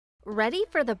Ready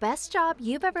for the best job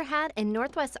you've ever had in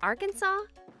Northwest Arkansas?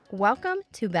 Welcome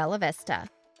to Bella Vista.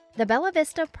 The Bella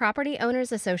Vista Property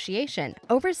Owners Association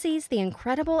oversees the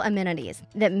incredible amenities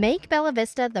that make Bella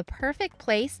Vista the perfect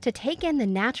place to take in the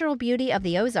natural beauty of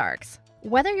the Ozarks.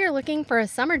 Whether you're looking for a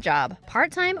summer job,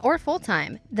 part-time or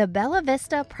full-time, the Bella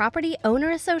Vista Property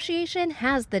Owner Association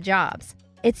has the jobs.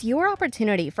 It's your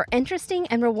opportunity for interesting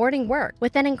and rewarding work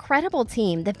with an incredible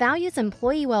team that values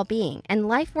employee well-being and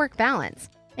life-work balance.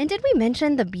 And did we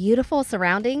mention the beautiful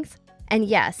surroundings? And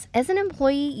yes, as an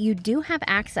employee, you do have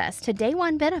access to day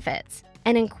one benefits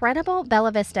and incredible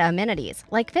Bella Vista amenities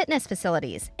like fitness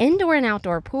facilities, indoor and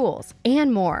outdoor pools,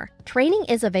 and more. Training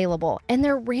is available, and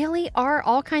there really are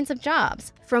all kinds of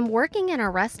jobs, from working in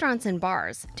our restaurants and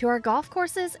bars to our golf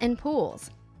courses and pools.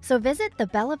 So visit the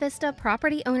Bella Vista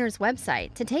Property Owners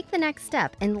website to take the next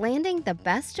step in landing the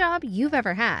best job you've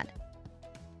ever had.